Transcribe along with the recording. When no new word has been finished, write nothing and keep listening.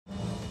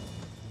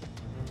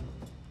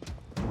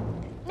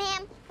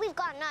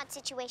odd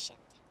situation.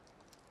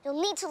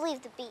 You'll need to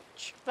leave the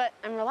beach. But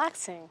I'm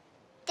relaxing.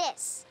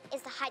 This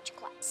is the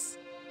Hydroclops.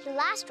 He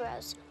last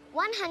rose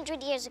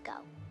 100 years ago.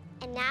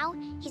 And now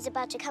he's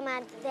about to come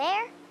out of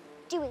there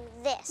doing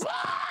this.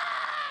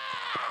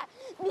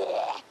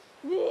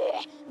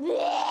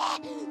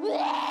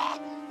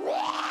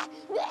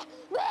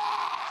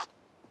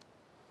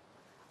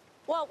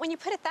 Well, when you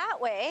put it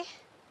that way...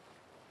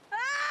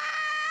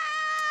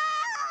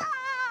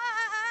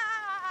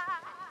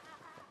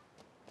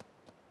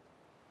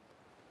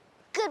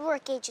 Good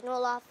work, Agent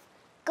Olaf.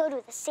 Go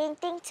do the same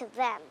thing to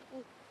them.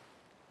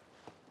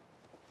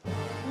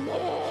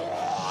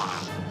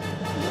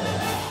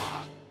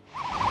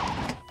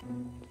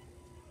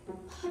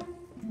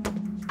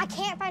 I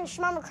can't find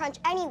Schmummer Crunch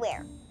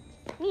anywhere.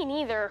 Me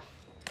neither.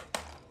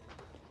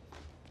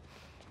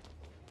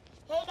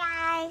 Hey,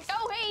 guys.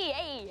 Oh,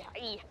 hey.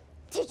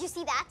 Did you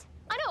see that?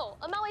 I know,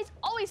 O'Malley's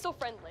always so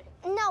friendly.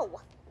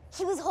 No,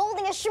 he was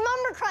holding a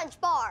Schmummer Crunch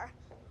bar.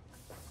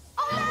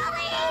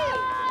 O'Malley!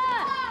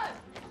 Ah!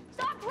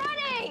 Stop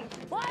running!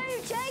 Why are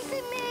you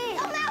chasing me?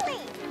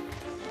 O'Malley!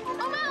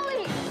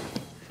 O'Malley!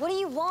 What do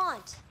you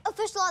want?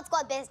 Official Odd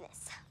Squad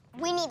business.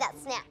 We need that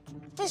snack.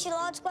 Official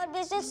Odd Squad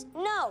business?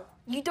 No.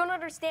 You don't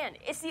understand.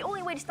 It's the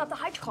only way to stop the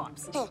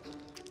Hydroclops.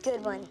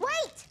 Good one.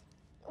 Wait!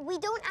 We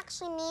don't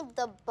actually need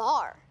the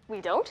bar.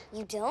 We don't?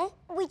 You don't?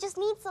 We just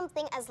need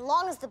something as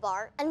long as the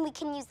bar, and we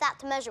can use that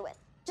to measure with.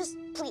 Just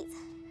please,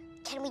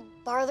 can we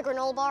borrow the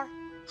granola bar?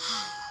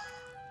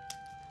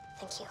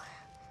 Thank you.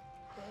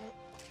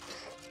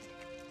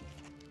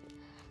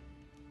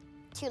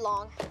 Too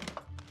long.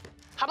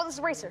 How about this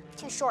eraser?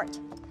 Too short.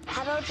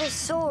 How about this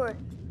sword?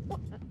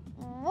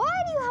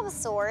 Why do you have a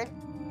sword?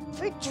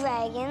 For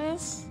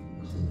dragons.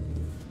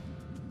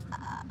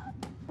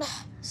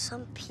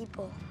 Some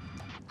people.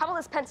 How about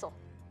this pencil?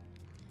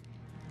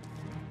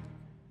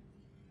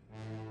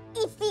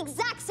 It's the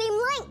exact same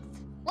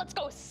length. Let's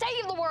go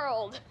save the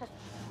world!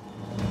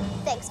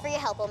 Thanks for your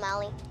help,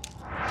 O'Malley.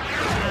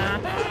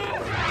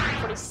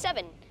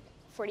 47,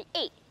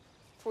 48,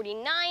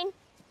 49,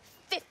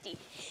 50.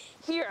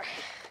 Here.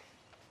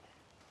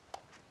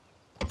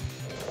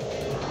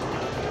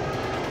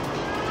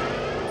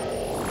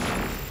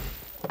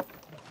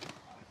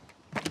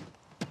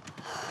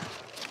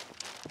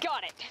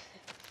 Got it.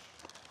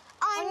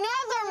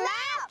 Another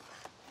map!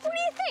 What do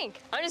you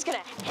think? I'm just gonna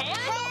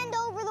Hand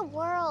over the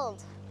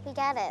world. We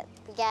get it.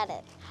 We get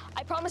it.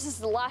 I promise this is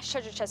the last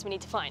treasure chest we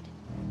need to find.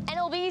 And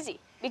it'll be easy,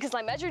 because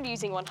I measured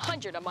using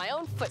 100 of my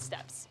own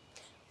footsteps.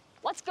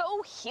 Let's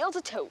go heel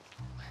to toe.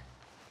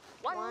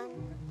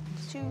 One,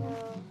 2,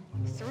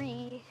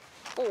 3,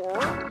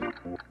 4.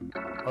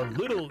 A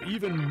little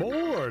even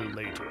more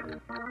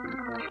later.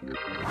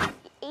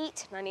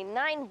 8,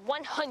 99,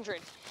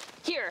 100.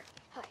 Here.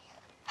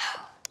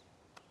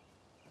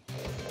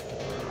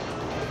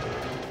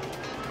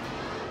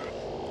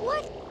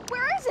 What?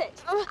 Where is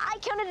it? I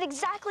counted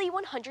exactly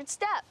 100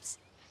 steps.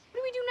 What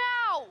do we do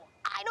now?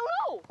 I don't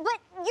know. But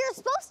you're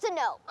supposed to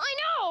know. I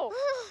know.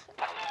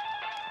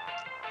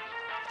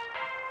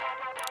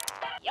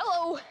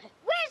 Yellow.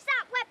 Where's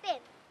that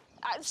weapon?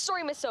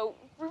 Sorry, Miss O.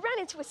 We ran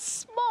into a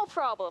small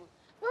problem.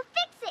 We'll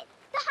fix it.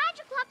 The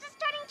Hydroclops is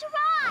starting to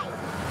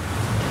rise.